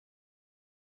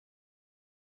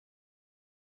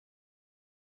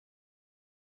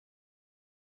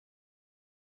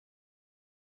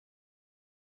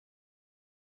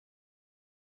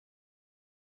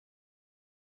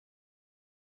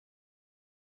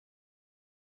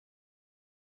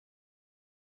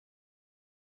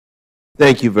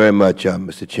Thank you very much,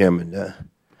 Mr. Chairman.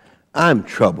 I'm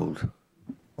troubled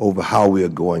over how we are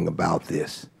going about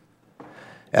this.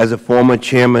 As a former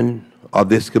chairman of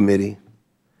this committee,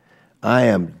 I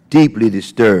am deeply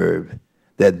disturbed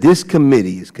that this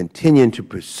committee is continuing to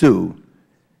pursue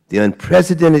the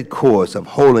unprecedented course of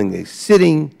holding a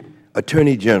sitting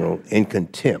Attorney General in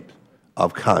contempt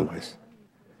of Congress.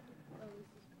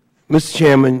 Mr.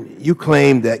 Chairman, you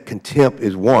claim that contempt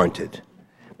is warranted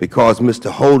because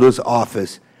Mr. Holder's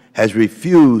office has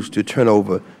refused to turn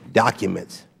over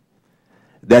documents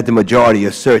that the majority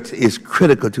asserts is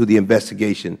critical to the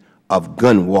investigation of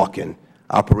gun-walking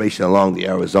operation along the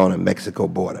Arizona-Mexico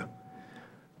border.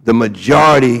 The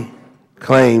majority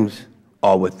claims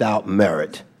are without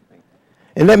merit.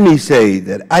 And let me say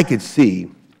that I could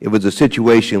see it was a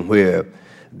situation where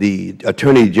the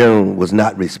Attorney General was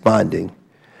not responding,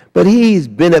 but he's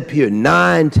been up here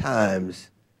 9 times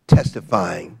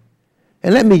testifying.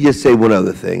 And let me just say one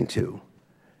other thing, too,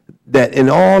 that in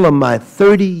all of my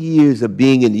 30 years of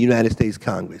being in the United States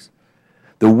Congress,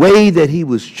 the way that he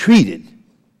was treated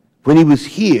when he was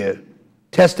here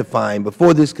testifying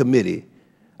before this committee,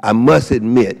 I must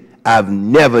admit, I've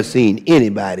never seen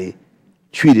anybody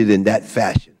treated in that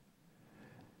fashion.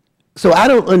 So I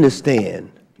don't understand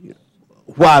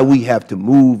why we have to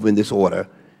move in this order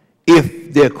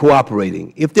if they're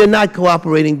cooperating. If they're not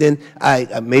cooperating, then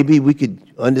maybe we could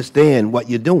understand what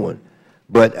you're doing.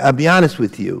 But I'll be honest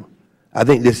with you, I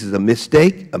think this is a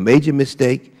mistake, a major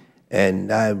mistake,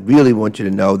 and I really want you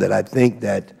to know that I think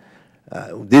that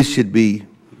this should be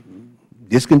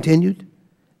discontinued,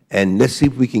 and let's see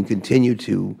if we can continue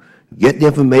to get the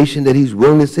information that he's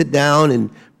willing to sit down and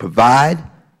provide,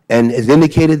 and has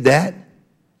indicated that.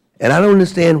 And I don't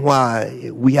understand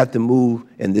why we have to move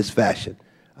in this fashion.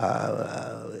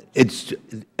 It's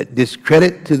a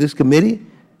discredit to this committee,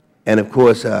 and of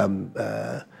course,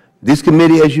 this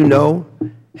committee, as you know,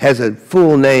 has a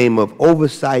full name of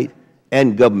Oversight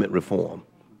and Government Reform.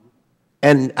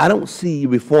 And I don't see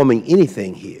reforming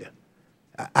anything here.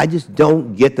 I just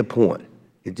don't get the point.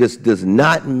 It just does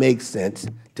not make sense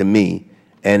to me,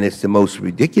 and it's the most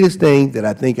ridiculous thing that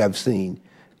I think I've seen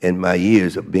in my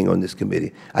years of being on this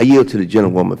committee. I yield to the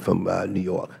gentlewoman from New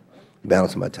York.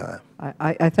 Balance of my time.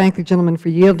 I thank the gentleman for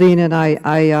yielding, and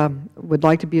I would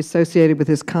like to be associated with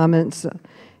his comments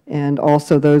and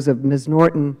also those of Ms.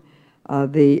 Norton.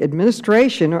 The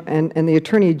administration and the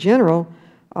Attorney General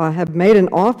have made an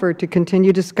offer to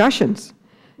continue discussions,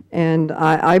 and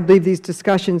I believe these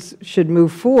discussions should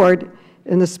move forward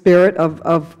in the spirit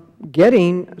of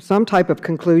getting some type of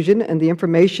conclusion and the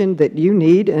information that you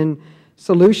need and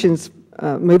solutions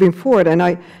moving forward. And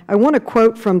I want to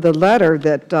quote from the letter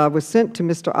that was sent to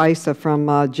Mr. Issa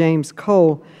from James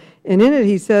Cole, and in it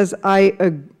he says,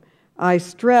 I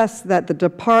stress that the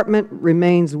Department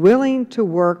remains willing to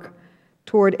work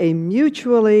toward a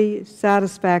mutually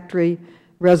satisfactory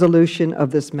resolution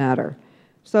of this matter.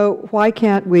 So why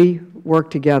can't we work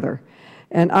together?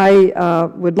 And I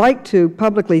would like to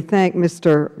publicly thank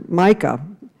Mr. Mica,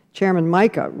 Chairman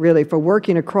Mica, really, for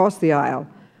working across the aisle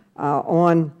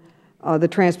on the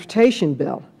transportation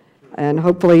bill. And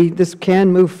hopefully this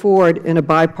can move forward in a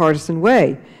bipartisan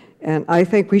way. And I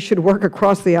think we should work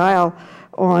across the aisle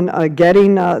on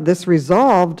getting this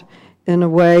resolved in a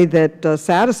way that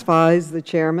satisfies the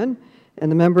Chairman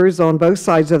and the members on both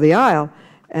sides of the aisle.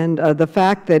 And the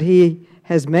fact that he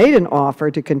has made an offer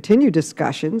to continue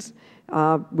discussions,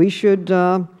 we should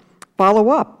follow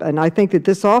up. And I think that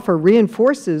this offer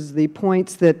reinforces the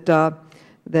points that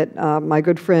my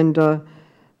good friend,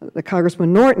 the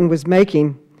Congressman Norton, was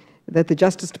making, that the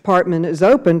Justice Department is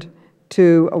open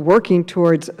to working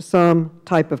towards some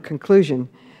type of conclusion.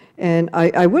 And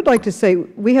I would like to say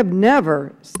we have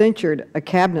never censured a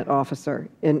Cabinet officer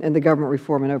in the Government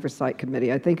Reform and Oversight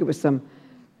Committee. I think it was some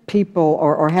people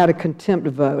or had a contempt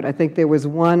vote. I think there was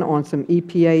one on some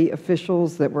EPA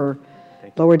officials that were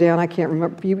lower down. I can't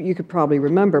remember. You could probably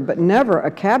remember, but never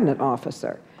a Cabinet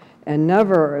officer, and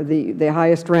never the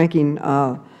highest ranking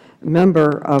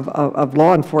member of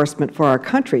law enforcement for our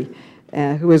country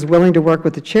who is willing to work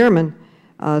with the Chairman.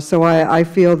 So I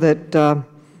feel that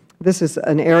this is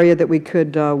an area that we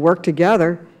could work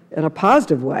together in a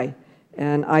positive way.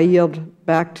 And I yield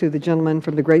back to the gentleman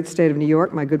from the great state of New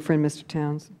York, my good friend, Mr.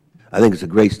 Towns. I think it's a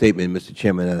great statement, Mr.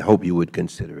 Chairman, and I hope you would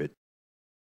consider it.